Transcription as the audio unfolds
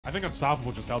I think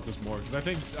Unstoppable just helped us more because I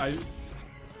think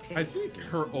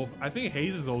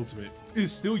Haze's ultimate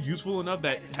is still useful enough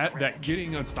that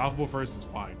getting Unstoppable first is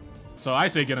fine. So I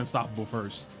say get Unstoppable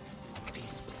first.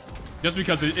 Just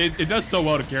because it does so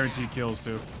well to guarantee kills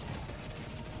too.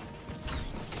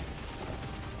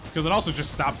 Because it also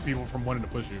just stops people from wanting to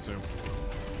push you too.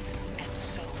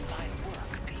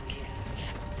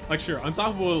 Like sure,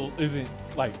 Unstoppable isn't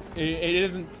like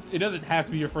it doesn't have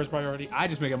to be your first priority. I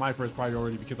just make it my first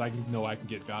priority because I know I can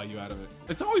get value out of it.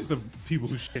 It's always the people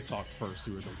who shit talk first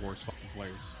who are the worst fucking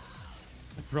players.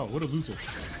 Like, bro, what a loser.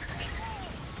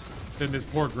 Then this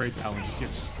poor Great Talon just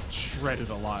gets shredded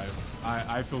alive.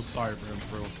 I feel sorry for him,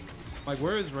 for real. Like,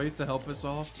 where is Wraith to help us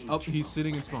all? Oh, he's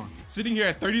sitting in spawn. Sitting here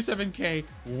at 37k,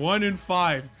 1 in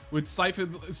 5 with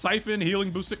Siphon,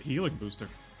 Healing Booster.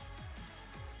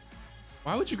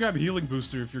 Why would you grab Healing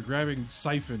Booster if you're grabbing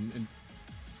Siphon and...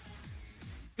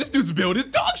 This dude's build is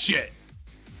dog shit!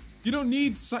 You don't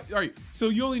need... Alright, so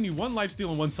you only need 1 lifesteal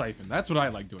and 1 Siphon. That's what I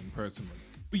like doing personally.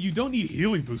 But you don't need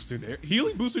Healing Booster there.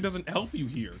 Healing Booster doesn't help you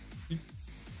here.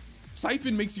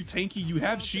 Siphon makes you tanky, you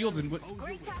have shields and what...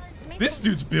 This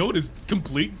dude's build is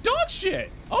complete dog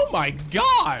shit! Oh my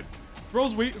god!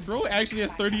 Bro actually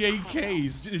has 38k,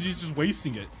 he's just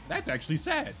wasting it. That's actually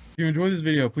sad. If you enjoyed this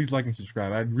video, please like and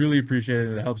subscribe. I'd really appreciate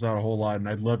it, it helps out a whole lot, and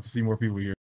I'd love to see more people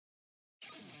here.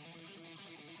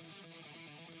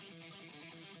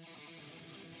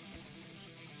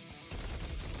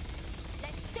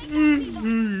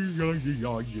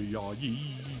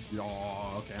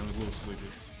 Okay, I'm a little sleepy.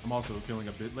 I'm also feeling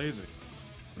a bit lazy.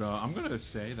 But I'm gonna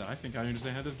say that I think I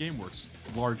understand how this game works,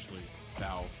 largely,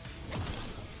 now.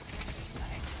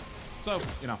 So,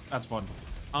 you know, that's fun.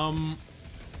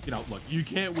 You know, look, you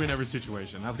can't win every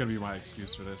situation. That's gonna be my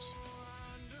excuse for this.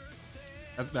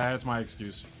 That's my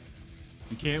excuse.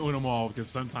 You can't win them all because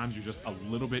sometimes you're just a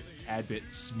little bit, tad bit,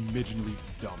 smidgenly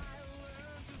dumb.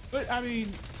 But, I mean,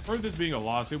 for this being a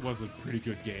loss, it was a pretty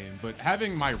good game. But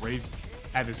having my Wraith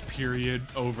at this period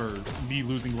over me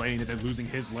losing lane and then losing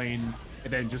his lane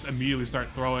and then just immediately start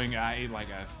throwing, I ate like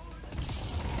a...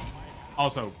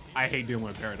 Also, I hate dealing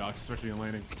with Paradox, especially in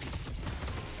laning.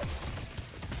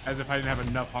 As if I didn't have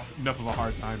enough of a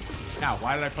hard time. Now,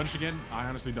 why did I punch again? I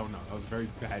honestly don't know. That was a very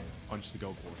bad punch to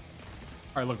go for. All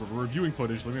right, look, we're reviewing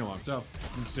footage. Leave me alone. So, we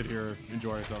can sit here,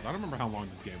 enjoy ourselves. I don't remember how long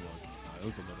this game was. It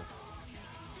was a little.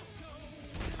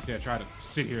 Yeah, try to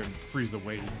sit here and freeze the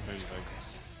wave, if anything.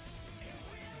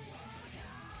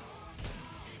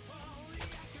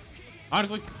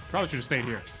 Honestly, probably should have stayed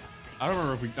here. I don't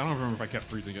remember if I kept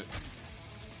freezing it.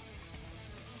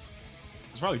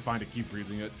 It's probably fine to keep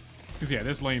freezing it. Because, yeah,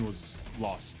 this lane was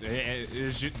lost.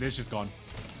 It's just gone.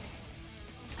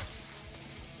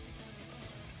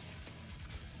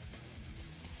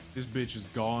 This bitch is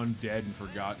gone, dead, and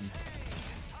forgotten.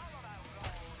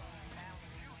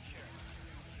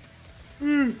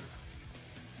 Have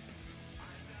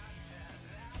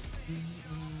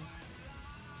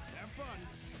fun.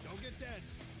 Don't get dead.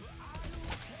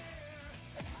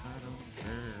 I don't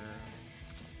care.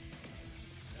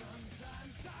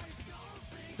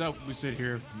 So we sit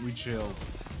here, we chill.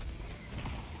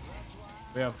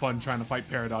 We have fun trying to fight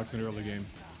Paradox in the early game.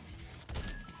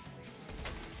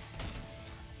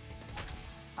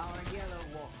 Our yellow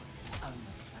wall is under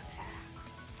attack.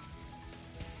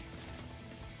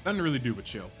 Nothing to really do but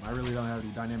chill. I really don't have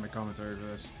any dynamic commentary for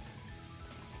this.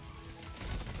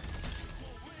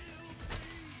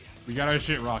 We got our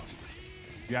shit rocked.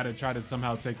 We gotta try to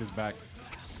somehow take this back.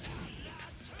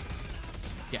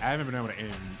 Yeah, I haven't been able to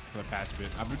aim for the past bit.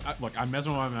 Look, I'm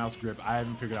messing with my mouse grip. I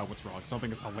haven't figured out what's wrong.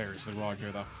 Something is hilariously wrong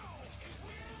here, though.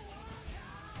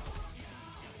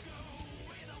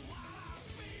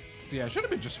 So yeah, I should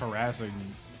have been just harassing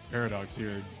Paradox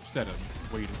here instead of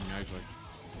waiting, actually.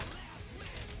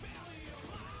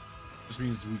 Just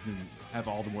means we can have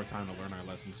all the more time to learn our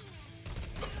lessons.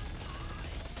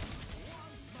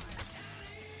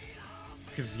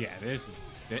 Because, yeah, this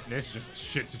is just a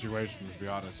shit situation, to be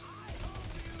honest.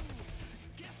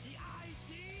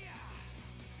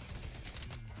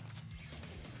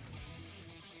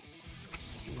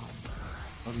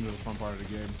 Welcome to the fun part of the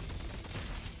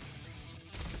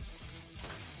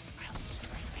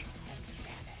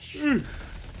game.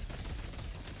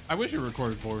 I wish it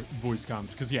recorded voice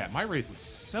comms, because yeah, my Wraith was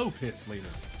so pissed later.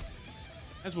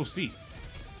 As we'll see.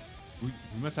 We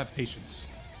must have patience.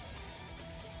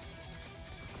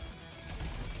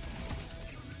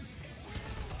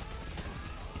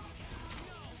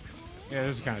 Yeah,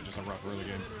 this is kind of just a rough early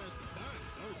game.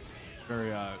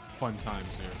 Very fun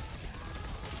times here.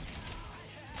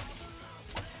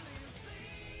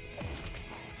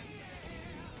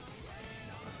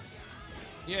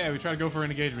 Yeah, we try to go for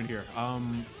an engagement here.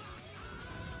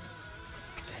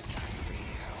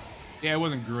 Yeah, it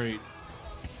wasn't great.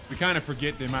 We kind of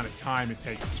forget the amount of time it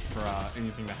takes for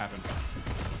anything to happen.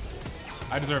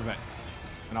 I deserve that.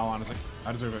 In all honesty,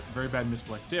 I deserve it. Very bad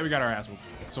misplay. Yeah, we got our ass whooped.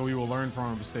 So we will learn from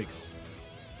our mistakes.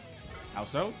 How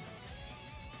so?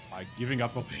 By giving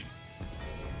up the lane.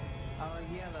 Our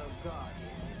yellow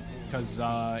guardian is being Because,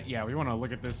 yeah, we want to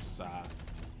look at this.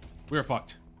 We're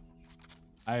fucked.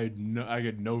 I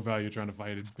get no value trying to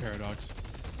fight in Paradox.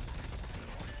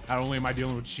 Not only am I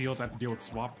dealing with shields, I have to deal with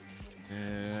swap.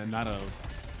 And not a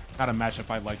matchup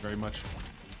I like very much.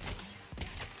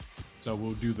 So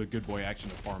we'll do the good boy action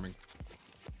of farming.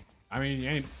 I mean,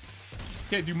 you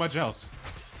can't do much else.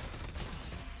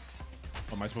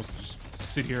 Am I supposed to just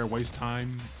sit here and waste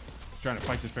time trying to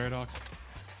fight this Paradox?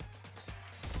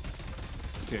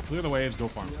 Okay, clear the waves, go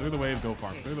farm. Clear the waves, go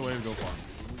farm. Clear the waves, go farm.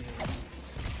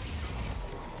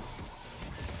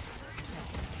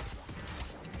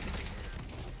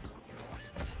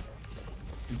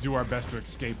 Do our best to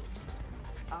escape.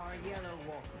 Our yellow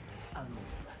walker is under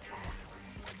attack.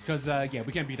 Because, yeah,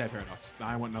 we can't beat that Paradox.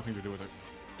 I want nothing to do with it.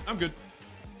 I'm good.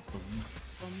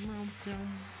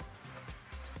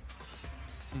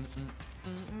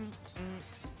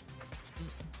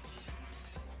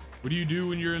 What do you do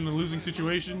when you're in the losing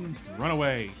situation? Run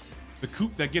away. The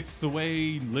coop that gets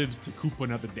away lives to coop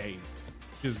another day.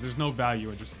 Because there's no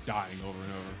value in just dying over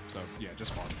and over. So, yeah,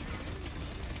 just farm.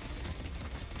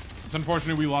 It's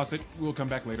unfortunate we lost it. We'll come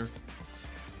back later.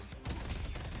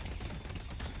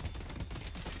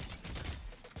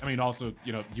 I mean, also,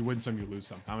 you know, you win some, you lose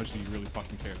some. How much do you really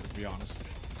fucking care? Let's be honest.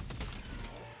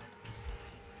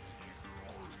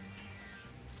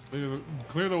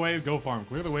 Clear the wave, go farm.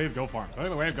 Clear the wave, go farm. Clear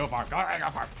the wave, go farm. Go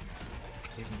farm.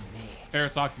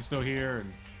 Parasox is still here,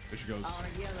 and there she goes. Our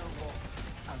yellow walker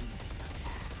is under attack.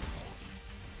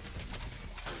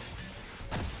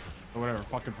 Or whatever,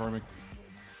 fucking farming.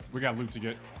 We got loot to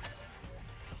get.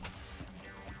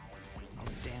 I'll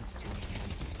dance through it.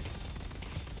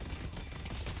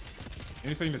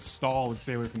 Anything to stall and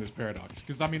stay away from this Paradox.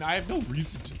 Because, I mean, I have no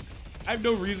reason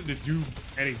to do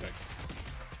anything.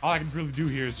 All I can really do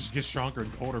here is just get stronger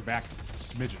and hold her back a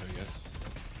smidgen, I guess.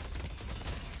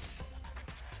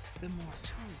 The more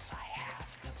tools I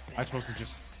have, the better.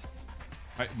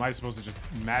 Am I supposed to just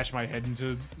mash my head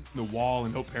into the wall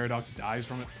and hope Paradox dies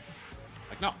from it?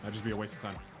 Like, no, that'd just be a waste of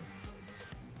time.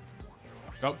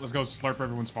 Oh, let's go slurp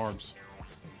everyone's farms.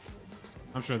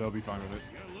 I'm sure they'll be fine with it.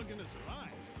 You're looking to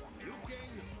survive. You came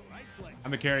to the right place. I'm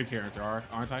the carry character,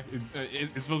 aren't I?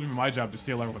 It's supposed to be my job to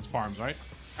steal everyone's farms, right?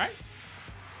 Right?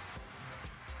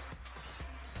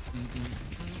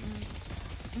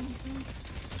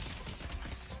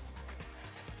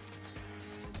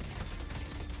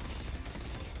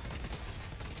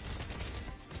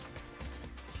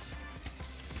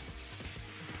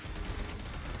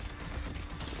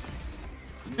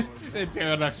 And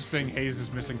Paradox was saying Hayes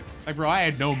is missing. Like, bro, I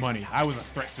had no money. I was a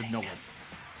threat to no one.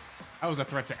 I was a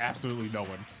threat to absolutely no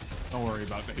one. Don't worry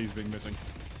about the Hayes being missing.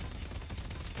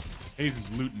 Hayes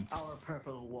is looting. Our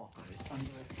purple walker is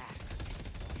under attack.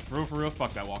 For real,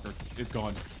 fuck that walker. It's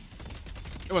gone.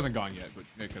 It wasn't gone yet, but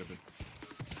it could have been.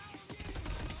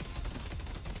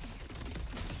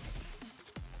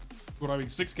 What I mean,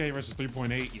 6K versus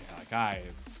 3.8. Yeah, like I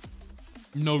have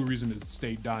no reason to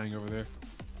stay dying over there.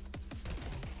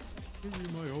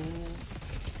 Give me my old.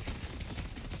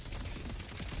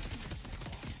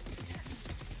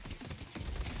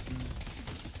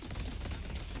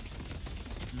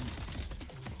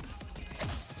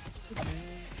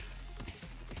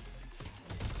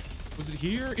 Was it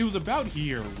here? It was about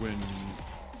here when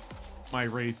my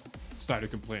wraith started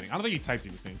complaining. I don't think he typed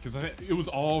anything because it was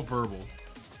all verbal.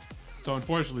 So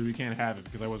unfortunately, we can't have it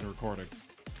because I wasn't recording.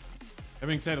 That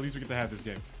being said, at least we get to have this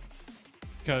game.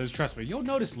 Because trust me, you'll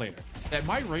notice later that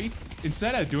my wraith,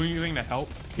 instead of doing anything to help,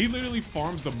 he literally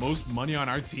farms the most money on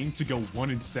our team to go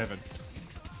 1-7.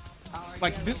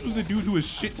 Like, this was a dude who was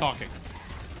shit talking.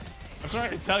 I'm sorry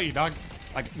to tell you, dog.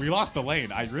 Like, we lost the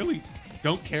lane. I really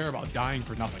don't care about dying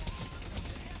for nothing.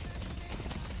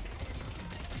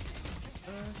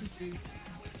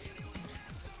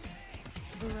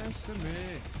 The rest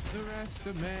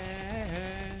of me,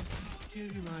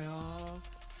 give you my all.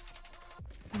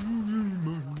 Our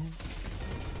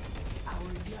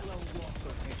yellow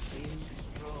walker has been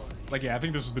destroyed. Like, yeah, I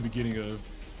think this was the beginning of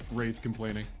Wraith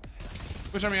complaining.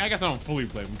 Which, I mean, I guess I don't fully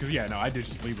blame him, because, yeah, no, I did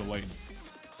just leave the lane.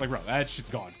 Like, bro, that shit's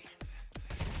gone.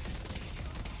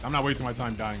 I'm not wasting my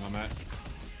time dying on that.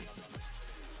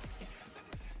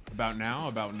 About now,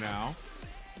 about now.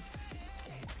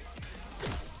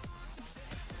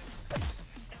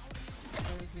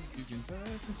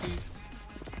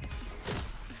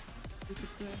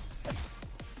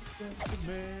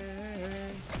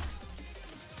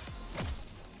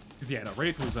 Cause yeah, no,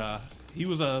 Wraith was he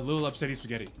was a little upsetty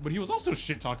spaghetti, but he was also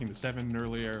shit talking to Seven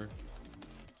earlier.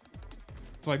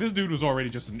 It's like this dude was already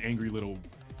just an angry little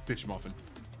bitch muffin.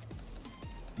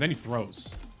 And then he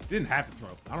throws. He didn't have to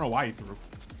throw. I don't know why he threw.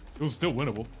 It was still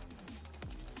winnable.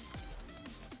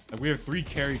 Like we have 3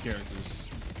 carry characters.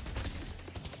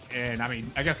 And I mean,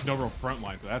 I guess no real front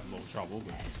line, so that's a little trouble,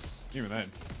 but even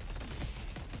then.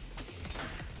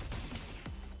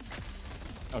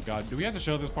 Oh god, do we have to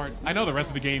show this part? I know the rest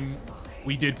of the game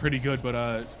we did pretty good,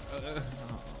 but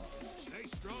Stay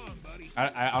strong, buddy.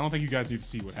 I don't think you guys need to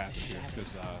see what happened here,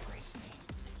 because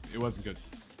it wasn't good.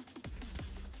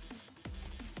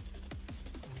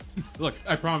 Look,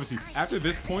 I promise you, after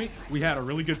this point, we had a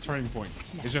really good turning point.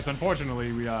 It's just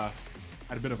unfortunately we had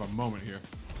a bit of a moment here.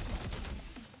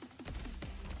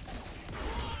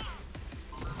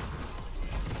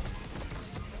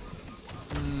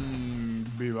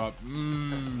 Bebop.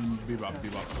 Bebop.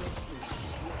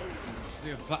 It's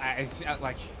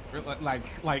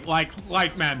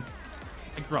like, man.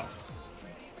 Like, bro.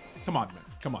 Come on, man.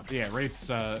 Come on. Yeah, Wraith's,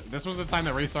 this was the time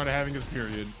that Wraith started having his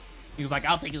period. He was like,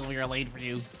 I'll take over your lane for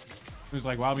you. He was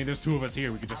like, well, I mean, there's 2 of us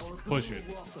here. We could just push it.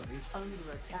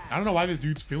 I don't know why this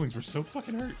dude's feelings were so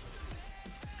fucking hurt.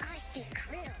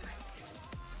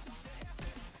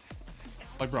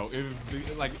 Like, bro,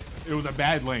 it was a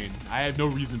bad lane. I had no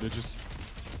reason to just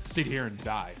sit here and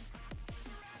die.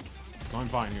 So I'm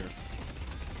fine here.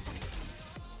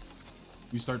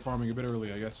 We start farming a bit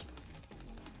early, I guess.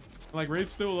 Like,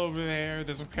 Wraith's still over there.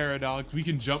 There's a paradox. We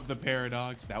can jump the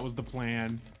paradox. That was the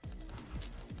plan.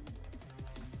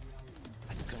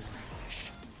 I can go where I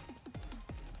wish.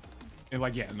 And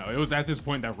like, yeah, no, it was at this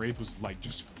point that Wraith was like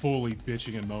just fully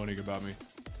bitching and moaning about me.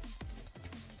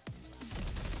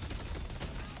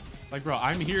 Like, bro,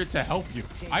 I'm here to help you.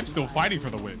 I'm still fighting for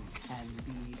the win.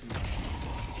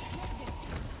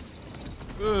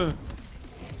 Ugh.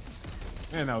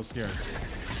 Man, that was scary.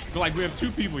 But like, we have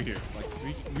 2 people here. Like,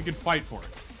 we can fight for it.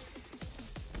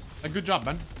 Like, good job,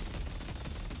 man.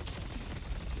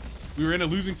 We were in a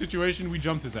losing situation. We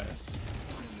jumped his ass.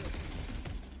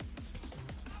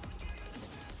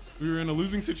 We were in a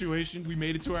losing situation. We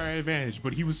made it to our advantage,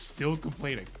 but he was still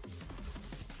complaining.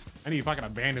 I need fucking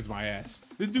abandons my ass.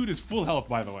 This dude is full health,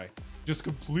 by the way. Just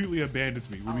completely abandons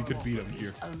me when we could beat him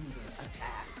here.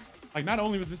 Like, not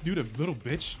only was this dude a little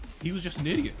bitch, he was just an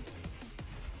idiot.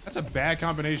 That's a bad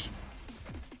combination.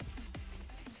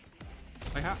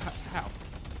 Like, how?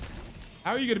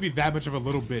 How are you gonna be that much of a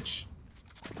little bitch?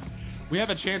 We have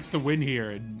a chance to win here,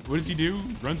 and what does he do?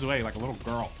 Runs away like a little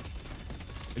girl.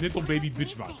 A little baby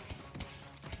bitch bot.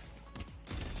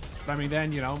 But I mean,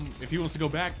 then, you know, if he wants to go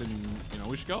back, then, you know,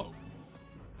 we should go.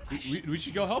 We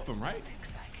should go help him, right?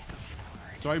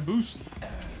 So I boost.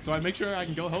 So I make sure I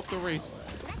can go help the Wraith.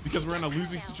 Because we're in a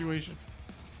losing situation.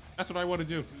 That's what I want to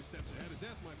do. 2 steps ahead of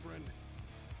death, my friend.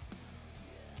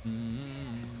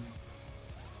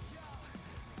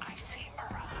 I see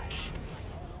Mirage.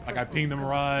 Like, I pinged the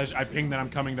Mirage. I pinged that I'm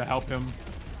coming to help him.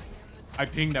 I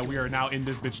pinged that we are now in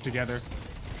this bitch together.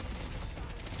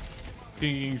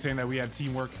 Pinging, saying that we have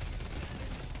teamwork.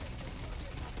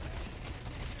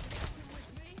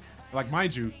 Like,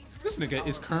 mind you, this nigga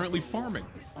is currently farming.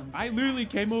 I literally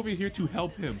came over here to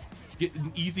help him get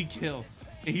an easy kill,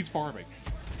 and he's farming.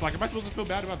 So, like, am I supposed to feel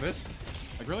bad about this?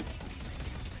 Like, really?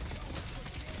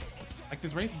 Like,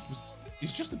 this Wraith,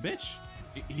 he's just a bitch.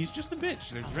 He's just a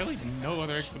bitch. There's really no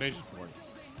other explanation for it.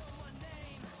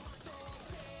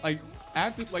 Like,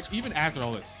 after, like, even after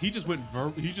all this, he just went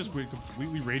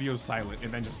completely radio silent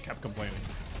and then just kept complaining.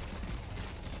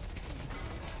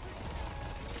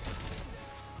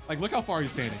 Like, look how far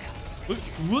he's standing.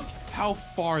 Look how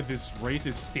far this Wraith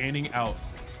is standing out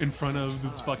in front of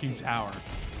this fucking tower.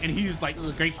 And he's like,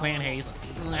 great plan, Hayes.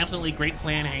 Absolutely great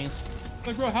plan, Hayes.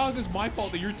 Like, bro, how is this my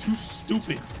fault that you're too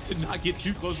stupid to not get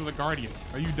too close to the Guardian?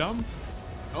 Are you dumb?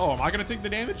 Oh, am I gonna take the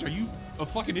damage? Are you a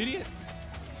fucking idiot?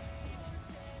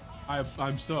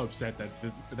 I'm so upset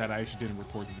that I actually didn't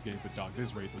record this game, but dog,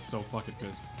 this Wraith was so fucking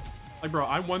pissed. Like, bro,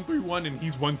 I'm 1-3-1 and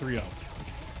he's 1-3-0.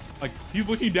 Like, he's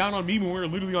looking down on me when we're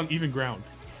literally on even ground.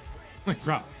 Like,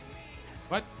 bro,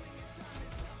 what?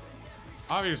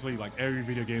 Obviously, like, every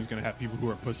video game is gonna have people who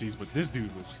are pussies, but this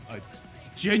dude was a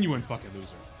genuine fucking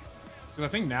loser. Because I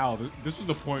think now, this was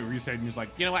the point where he said, he was like,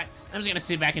 you know what? I'm just gonna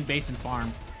sit back in base and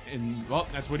farm. And, well,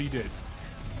 that's what he did.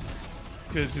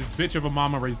 Because his bitch of a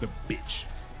mama raised a bitch.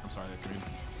 I'm sorry, that's mean.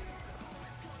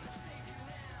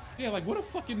 Yeah, like, what a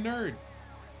fucking nerd.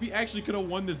 We actually could have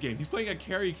won this game. He's playing a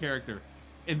carry character.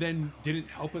 and then didn't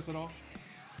help us at all.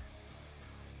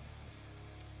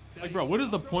 Like, bro, what is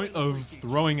the point of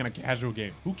throwing in a casual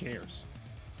game? Who cares?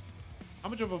 How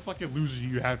much of a fucking loser do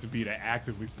you have to be to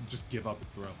actively just give up and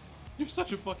throw? You're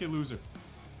such a fucking loser.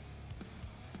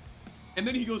 And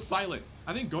then he goes silent.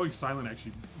 I think going silent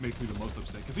actually makes me the most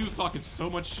upset because he was talking so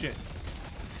much shit,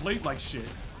 played like shit,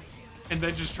 and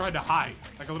then just tried to hide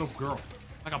like a little girl,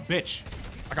 like a bitch,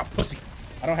 like a pussy.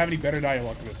 I don't have any better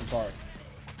dialogue for this. I'm sorry.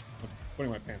 I'm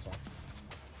putting my pants on.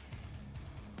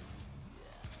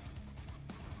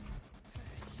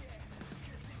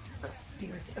 The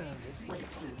spirit urn is waiting.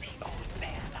 The old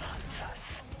man hunts us.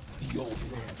 The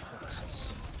old man hunts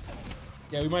us.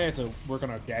 Yeah, we might have to work on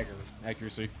our dagger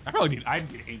accuracy. I need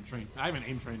aim train. I haven't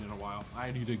aim trained in a while. I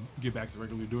need to get back to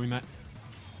regularly doing that.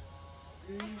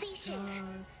 I see shit.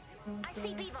 I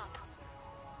see bebop.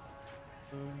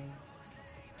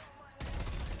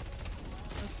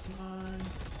 That's mine.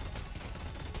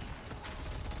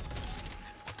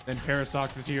 Then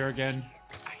Parasox is here again.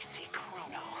 I see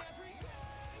Chrono.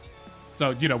 So,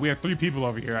 you know, we have 3 people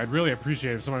over here. I'd really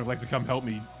appreciate it if someone would like to come help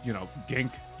me, you know,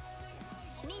 gank.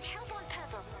 Need help on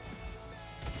purple.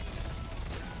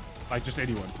 Like, just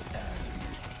anyone.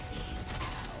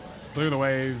 Clear the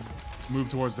way, move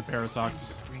towards the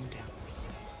Parasox. Bring down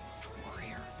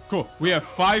warrior. Cool. We have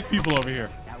 5 people over here.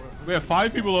 We have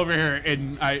 5 people over here,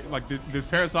 and this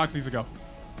Parasox needs to go.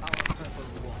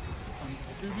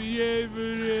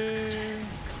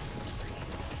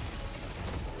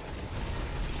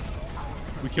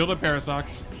 We killed a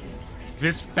Parasox.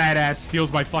 This fat ass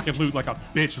steals my fucking loot like a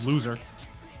bitch loser.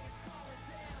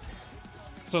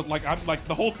 So like I'm like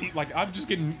the whole team, like I'm just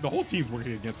getting the whole team's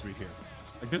working against me here.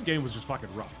 Like this game was just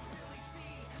fucking rough.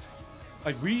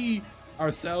 Like we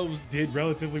ourselves did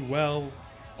relatively well,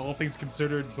 all things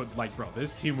considered, but like bro,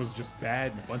 this team was just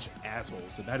bad and a bunch of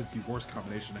assholes, and that is the worst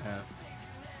combination to have.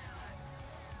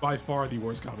 By far the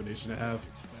worst combination to have.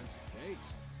 Expensive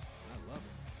taste. I love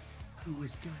it. Who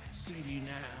is gonna save you now?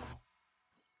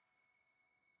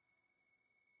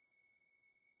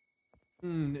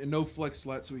 And no flex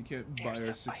slot, so we can't buy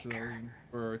our 6,000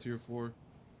 or our tier 4.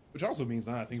 Which also means,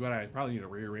 now that I think about it, I probably need to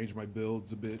rearrange my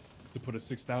builds a bit to put a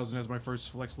 6,000 as my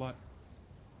first flex slot.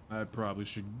 I probably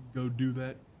should go do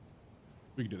that.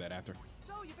 We can do that after.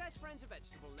 So your best friend's a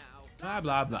vegetable now. Blah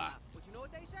blah blah. But you know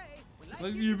what they say? When life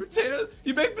Like gives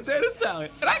you make potato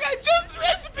salad, and I got just the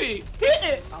recipe. Hit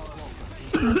it.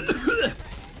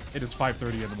 It is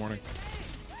 5:30 in the morning.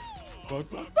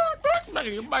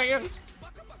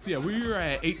 So yeah, we're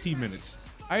at 18 minutes.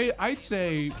 I'd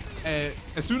say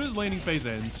as soon as laning phase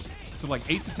ends, so like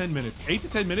 8 to 10 minutes. 8 to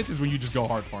 10 minutes is when you just go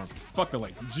hard farm. Fuck the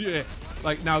lane. Yeah.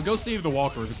 Like now, go save the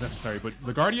Walker if it's necessary, but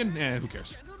the Guardian, who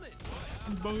cares?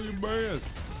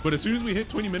 But as soon as we hit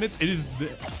 20 minutes, it is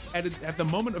at the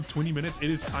moment of 20 minutes,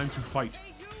 it is time to fight.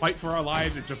 Fight for our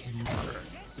lives. It just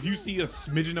if you see a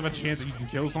smidgen of a chance that you can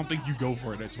kill something, you go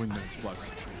for it at 20 minutes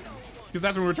plus. Because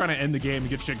that's when we're trying to end the game and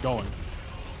get shit going.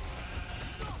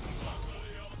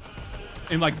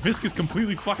 And like Viscous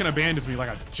completely fucking abandons me like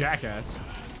a jackass.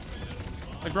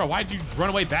 Like bro, why'd you run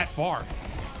away that far?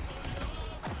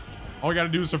 All we gotta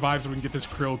do is survive so we can get this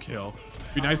Krill kill.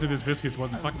 It'd be nice if this Viscous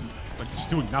wasn't fucking like just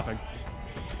doing nothing.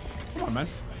 Come on, man.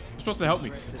 You're supposed to help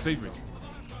me. Save me.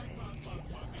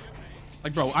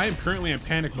 Like bro, I am currently in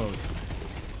panic mode.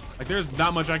 Like there's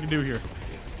not much I can do here.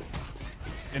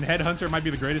 And Headhunter might be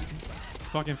the greatest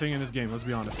fucking thing in this game, let's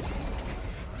be honest.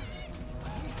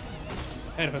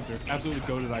 Headhunter, absolutely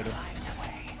goated item.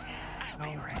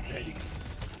 Ready.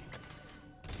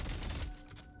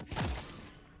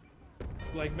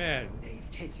 Like man,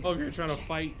 over here trying to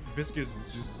fight Viscous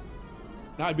is just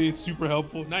not being super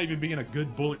helpful, not even being a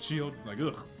good bullet shield. Like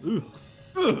ugh.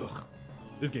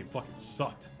 This game fucking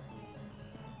sucked.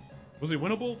 Was it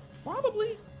winnable?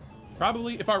 Probably.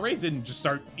 Probably. If our wraith didn't just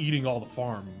start eating all the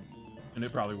farm, and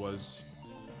it probably was.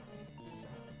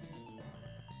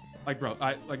 Like, bro,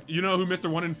 you know who Mr.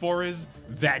 1 in 4 is?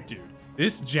 That dude.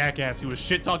 This jackass who was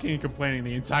shit talking and complaining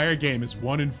the entire game is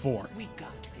 1 in 4. We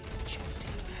got the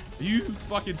objective. Are you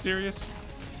fucking serious?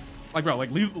 Like, bro,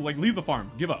 leave the farm.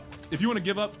 Give up. If you want to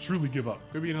give up, truly give up.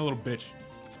 Quit being a little bitch.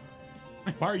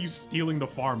 Like, why are you stealing the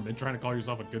farm and trying to call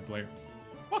yourself a good player?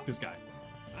 Fuck this guy.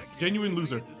 Genuine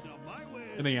loser.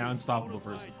 And then yeah, unstoppable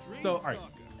first. So, all right.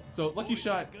 So Lucky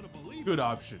Shot, good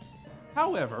option.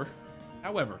 However,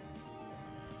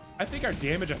 I think our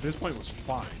damage at this point was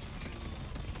fine.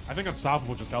 I think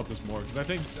Unstoppable just helped us more because I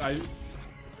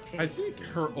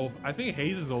think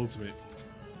Haze's ultimate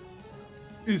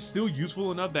is still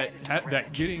useful enough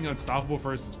that getting Unstoppable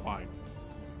first is fine.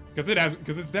 Because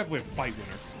it's definitely a fight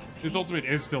winner. This ultimate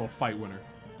is still a fight winner.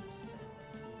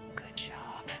 Good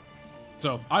job.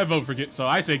 So I vote for so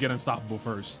I say get unstoppable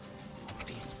first.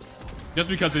 Be still. Just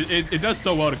because it does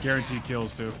so well to guarantee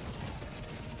kills too.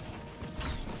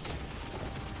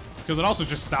 Because it also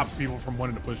just stops people from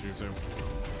wanting to push you too.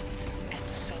 And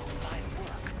so my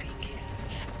work begins.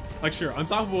 Like sure,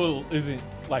 unstoppable isn't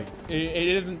like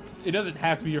it doesn't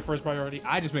have to be your first priority.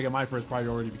 I just make it my first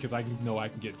priority because I know I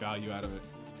can get value out of it.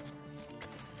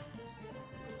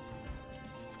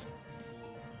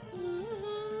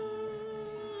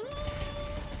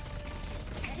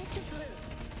 Headed to blue.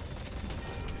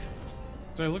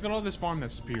 So look at all this farm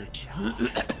that's disappeared.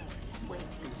 Waiting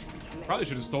to play. Probably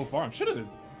should have stole farm. Should have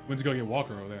went to go get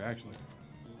Walker over there actually.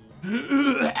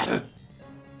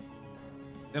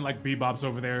 And like Bebop's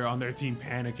over there on their team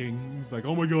panicking. He's like,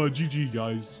 oh my god, GG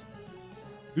guys.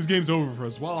 This game's over for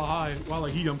us. While I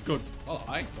heat, I'm cooked. While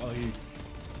I heat.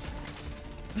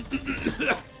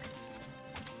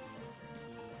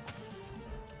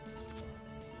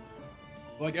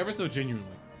 Like ever so genuinely.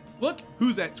 Look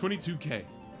who's at 22k.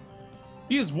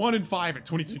 He is 1 in 5 at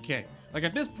 22k. Like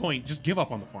at this point, just give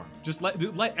up on the farm. Just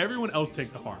let everyone else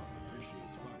take the farm.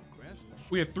 Appreciates fine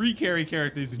craftsmanship. We have 3 carry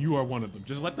characters and you are one of them.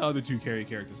 Just let the other 2 carry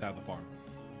characters have the farm.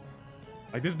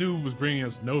 Like this dude was bringing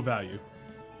us no value.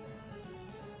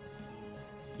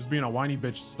 Just being a whiny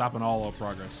bitch, stopping all our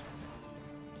progress.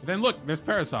 And then look, there's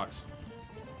Parasox.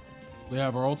 We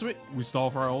have our ultimate. We stall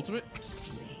for our ultimate.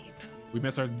 Sleep. We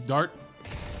miss our dart.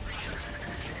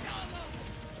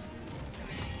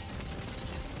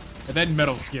 And then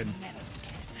metal skin.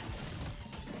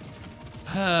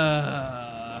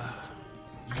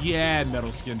 Yeah,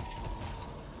 metal skin.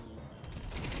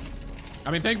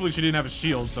 I mean, thankfully she didn't have a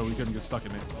shield, so we couldn't get stuck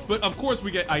in it. But of course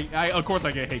we get, of course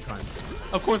I get hate crime.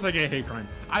 Of course I get hate crime.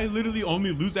 I literally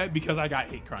only lose that because I got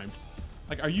hate crime.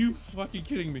 Like, are you fucking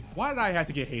kidding me? Why did I have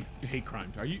to get hate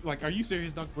crimed? Are you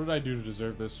serious, Doc? What did I do to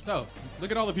deserve this? No,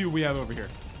 look at all the people we have over here.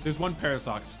 There's one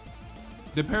Parasox.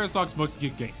 The Parasox must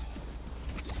get ganked.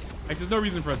 Like, there's no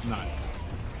reason for us not.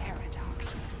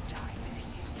 Paradox will die with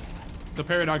you. The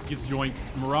Paradox gets yoinked.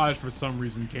 Mirage, for some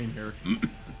reason, came here.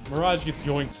 Mirage gets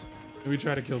yoinked, and we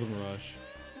try to kill the Mirage.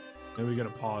 Then we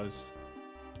gotta pause.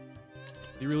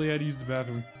 He really had to use the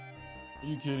bathroom. Are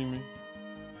you kidding me?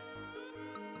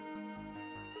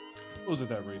 What was it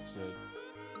that Wraith said?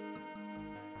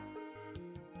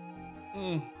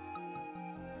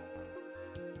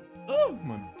 Oh,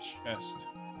 my chest.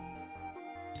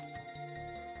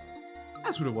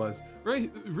 That's what it was.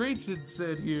 Wraith had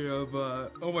said here of,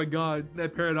 oh my god,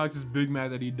 that Paradox is big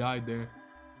mad that he died there.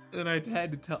 And I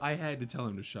had to tell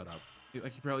him to shut up.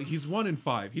 Like he's 1 in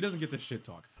 5. He doesn't get to shit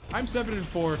talk. I'm 7 in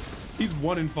 4. He's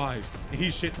 1 in 5, and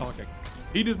he's shit talking.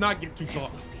 He does not get to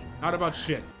talk. Not about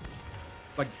shit.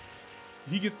 Like,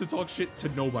 he gets to talk shit to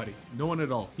nobody. No one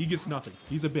at all. He gets nothing.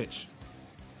 He's a bitch.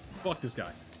 Fuck this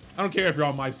guy. I don't care if you're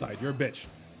on my side. You're a bitch.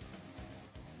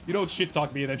 You don't shit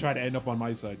talk me and then try to end up on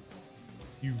my side.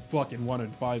 You fucking 1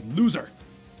 in 5 loser.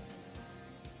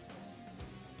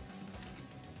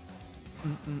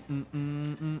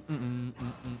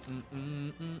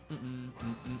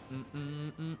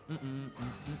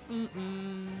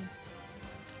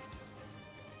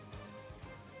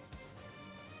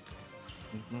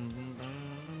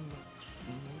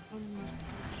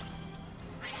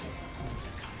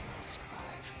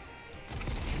 Survive.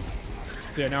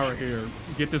 So yeah, now we're here.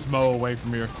 Get this Mo away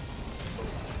from here.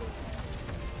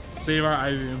 Save our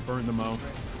Ivy and burn the Mo.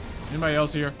 Anybody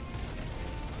else here?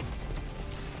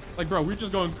 Like, bro, we're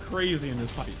just going crazy in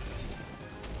this fight.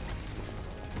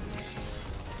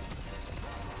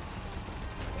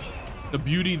 The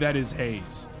beauty that is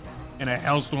haze and a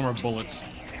hellstorm of bullets.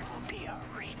 There will be a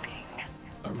reaping.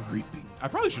 A reaping. I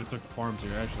probably should have took the farms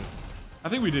here, actually. I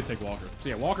think we did take Walker. So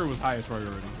yeah, Walker was highest priority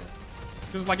here.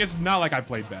 Because like, it's not like I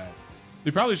played bad.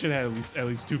 We probably should have had at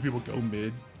least 2 people go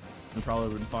mid. And probably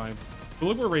would have been fine. But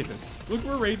look where Wraith is. Look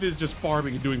where Wraith is just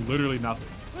farming and doing literally nothing.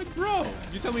 Like, bro,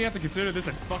 you tell me you have to consider this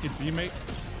a fucking teammate?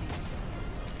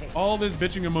 All this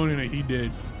bitching and moaning that he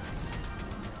did.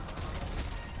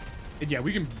 And yeah,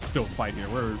 we can still fight here.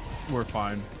 We're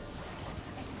fine.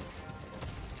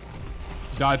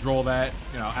 Dodge roll that.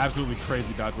 You know, absolutely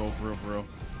crazy dodge roll for real, for real.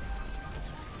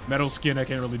 Metal skin, I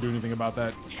can't really do anything about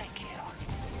that. Thank you.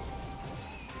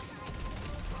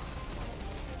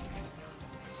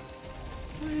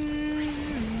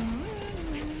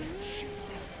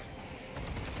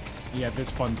 Yeah,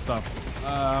 this fun stuff.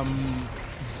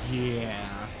 Yeah.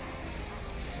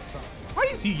 Why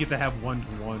does he get to have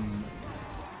 1-to-1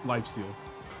 lifesteal? You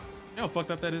know how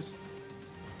fucked up that is?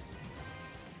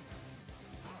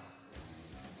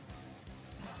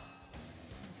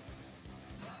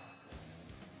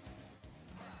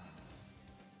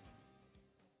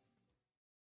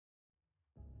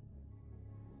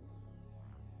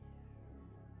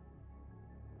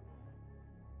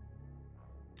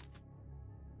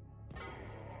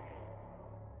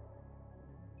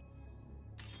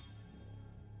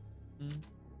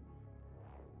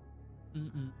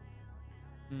 Mm-mm.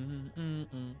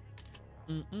 Mm-mm.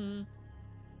 Mm-mm.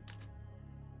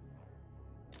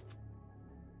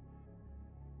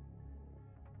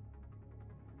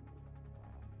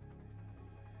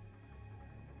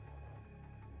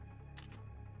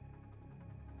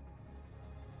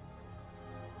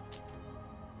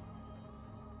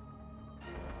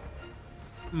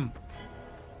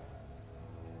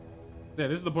 Yeah,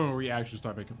 this is the point where we actually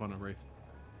start making fun of Wraith.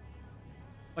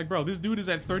 Like, bro, this dude is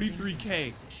at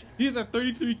 33k. He is at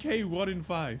 33k 1 in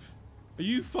 5. Are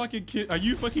you fucking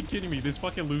kidding me? This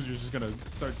fucking loser is just gonna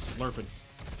start slurping.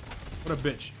 What a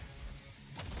bitch.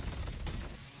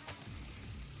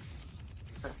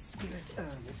 The spirit urn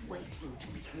is waiting to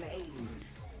be claimed.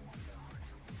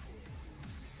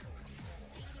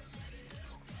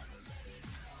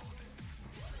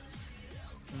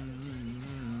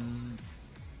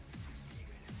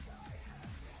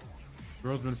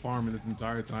 Girl's been farming this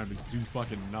entire time to do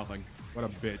fucking nothing. What a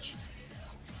bitch.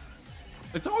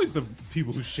 It's always the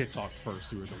people who shit talk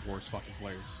first who are the worst fucking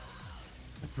players.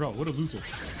 Like, bro, what a loser.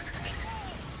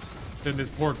 Then this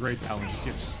poor Great Talon just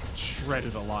gets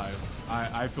shredded alive.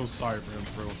 I feel sorry for him,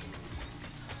 bro.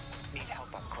 Need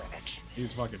help on Greenwich.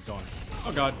 He's fucking gone.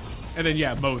 Oh god. And then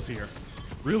yeah, Mo's here.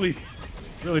 Really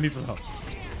need some help.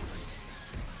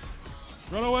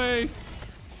 Run away!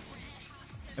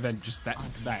 And then just that.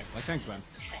 Like, thanks, man.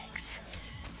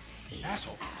 Thanks.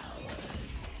 Asshole.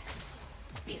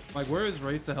 Like, where is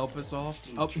Wraith to help us off?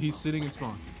 Oh, he's sitting in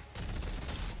spawn.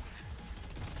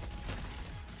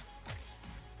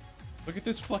 Look at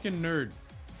this fucking nerd.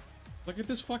 Look at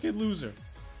this fucking loser.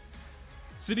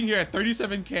 Sitting here at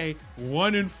 37k,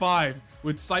 1 in 5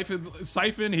 with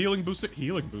Siphon, Healing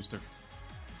Booster.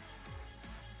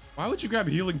 Why would you grab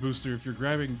Healing Booster if you're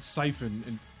grabbing Siphon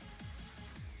and...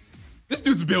 This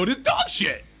dude's build is dog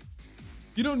shit!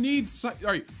 You don't need...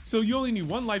 Alright, so you only need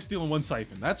 1 lifesteal and 1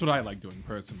 Siphon. That's what I like doing,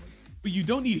 personally. But you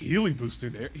don't need Healing Booster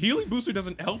there. Healing Booster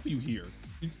doesn't help you here.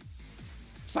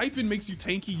 Siphon makes you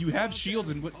tanky, you have shields,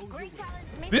 and what...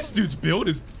 This dude's build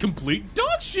is complete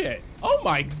dog shit! Oh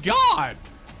my god!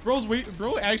 Bro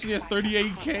actually has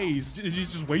 38k, he's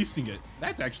just wasting it.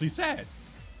 That's actually sad.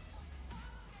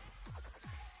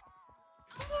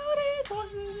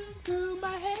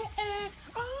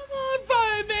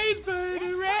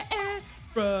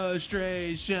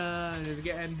 Frustration is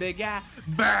getting bigger.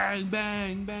 Bang,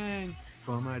 bang, bang.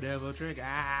 For my devil trick.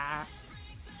 Ah.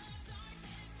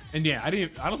 And yeah, I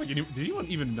don't think did anyone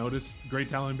even notice Great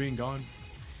Talon being gone?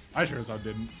 I sure as hell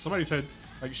didn't. Somebody said,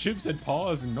 like, Shib said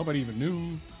pause and nobody even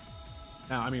knew.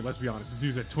 Now, I mean, let's be honest. This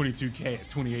dude's at 22k at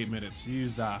 28 minutes.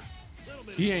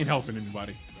 He ain't helping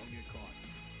anybody.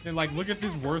 And like, look at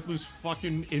this worthless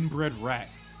fucking inbred rat.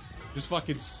 Just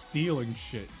fucking stealing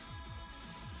shit.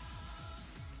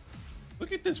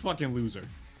 Look at this fucking loser.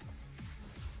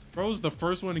 Bro's the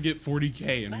first one to get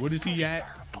 40k, and what is he at?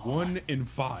 1 in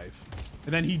 5.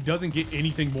 And then he doesn't get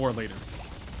anything more later.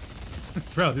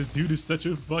 Bro, this dude is such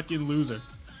a fucking loser.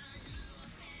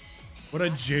 What a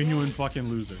genuine fucking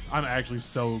loser. I'm actually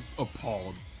so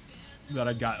appalled that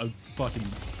I got a fucking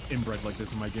inbred like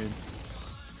this in my game.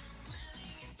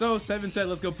 So 7 said,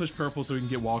 let's go push purple so we can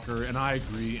get Walker, and I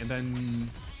agree. And then,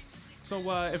 so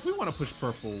if we want to push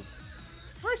purple,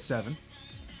 where's 7?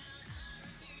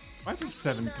 Why isn't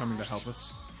 7 coming to help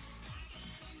us?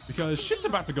 Because shit's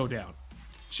about to go down.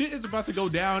 Shit is about to go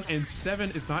down, and 7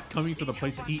 is not coming to the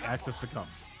place that he asked us to come.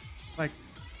 Like,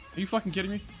 are you fucking kidding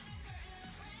me?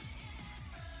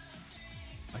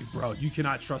 Like, bro, you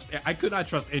cannot trust. I could not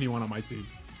trust anyone on my team.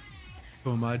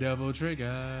 Pull my devil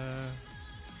trigger.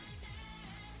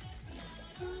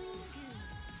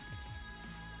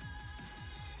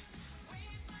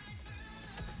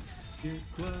 Get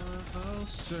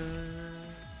closer.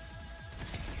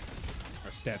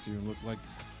 Our stats even look like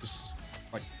just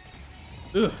like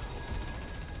ugh.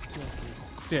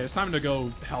 So yeah, it's time to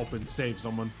go help and save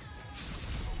someone.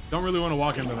 Don't really want to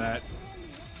walk into that.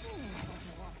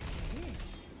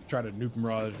 Try to nuke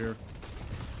Mirage here.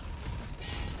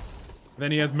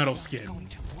 Then he has metal skin.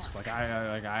 It's like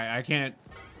I can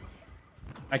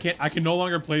no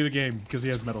longer play the game because he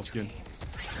has metal skin.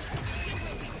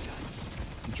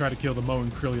 And try to kill the Mo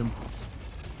and Krillium.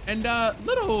 And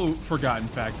little forgotten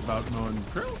fact about Mo and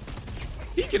Krill,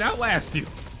 he can outlast you.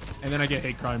 And then I get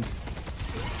hate crime.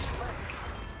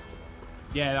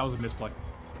 Yeah, that was a misplay.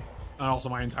 And also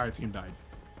my entire team died.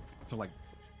 So like,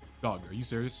 dog, are you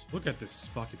serious? Look at this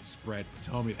fucking spread.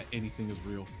 Tell me that anything is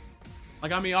real.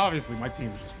 Like, I mean, obviously my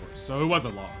team was just worse, so it was a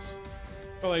loss.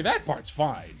 But like, that part's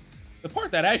fine. The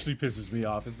part that actually pisses me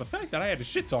off is the fact that I had a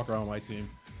shit talker on my team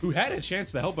who had a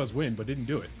chance to help us win, but didn't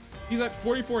do it. He's at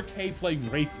 44k playing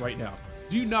Wraith right now.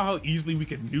 Do you know how easily we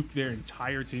could nuke their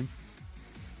entire team?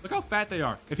 Look how fat they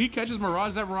are. If he catches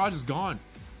Mirage, that Mirage is gone.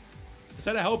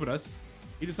 Instead of helping us,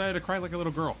 he decided to cry like a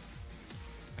little girl.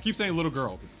 I keep saying little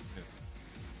girl. But,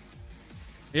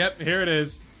 yeah. Yep, here it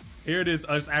is. Here it is,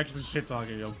 us actually shit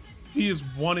talking, yo. He is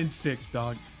 1 in 6,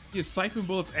 dog. He has Siphon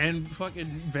Bullets and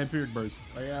fucking Vampiric Burst.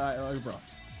 Like, bro.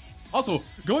 Also,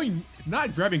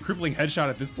 not grabbing Crippling Headshot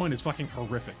at this point is fucking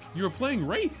horrific. You were playing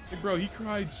Wraith. Like, bro, he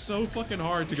cried so fucking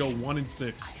hard to go 1 in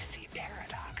 6. I see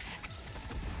paradox.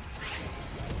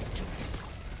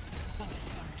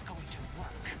 Bullets aren't going to work.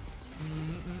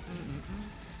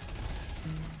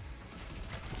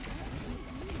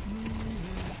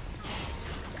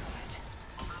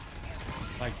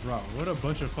 Like, bro, what a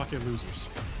bunch of fucking losers.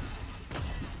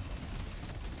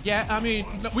 Yeah, I mean,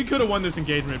 no, we could have won this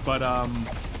engagement, but,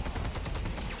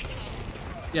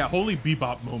 yeah, holy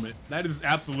bebop moment. That is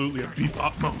absolutely a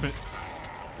bebop moment.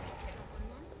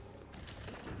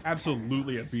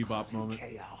 Absolutely a bebop moment.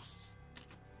 Chaos.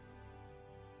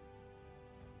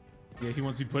 Yeah, he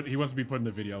wants to be put in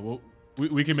the video.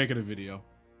 We can make it a video.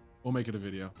 We'll make it a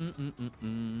video.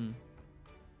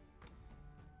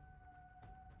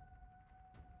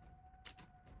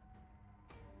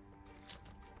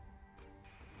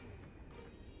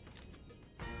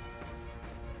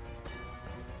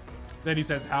 Then he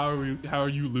says, "How are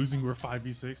you losing? We're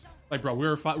 5v6." Like, bro,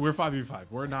 we're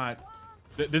 5v5. We're not.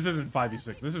 This isn't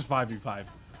 5v6. This is 5v5.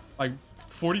 Like,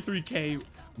 43k,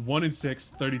 1 in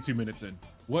 6, 32 minutes in.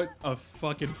 What a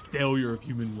fucking failure of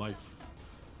human life.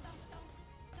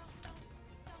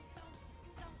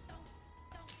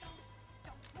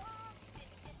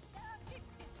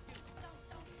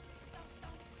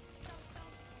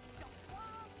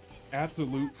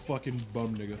 Absolute fucking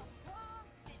bum nigga.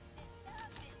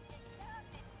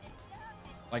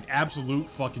 Like, absolute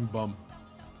fucking bum.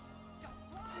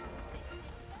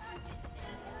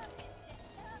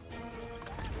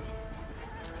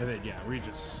 And then, yeah,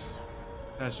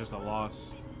 that's just a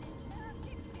loss.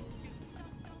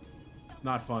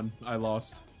 Not fun. I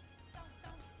lost.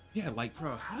 Yeah, like,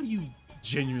 bro, how do you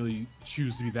genuinely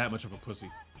choose to be that much of a pussy?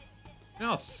 You know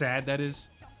how sad that is?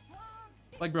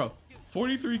 Like, bro,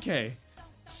 43k,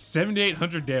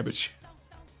 7,800 damage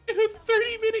in a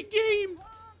 30-minute game.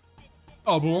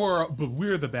 Oh, but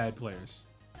we're the bad players.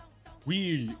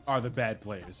 We are the bad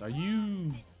players. Are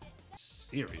you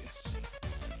serious?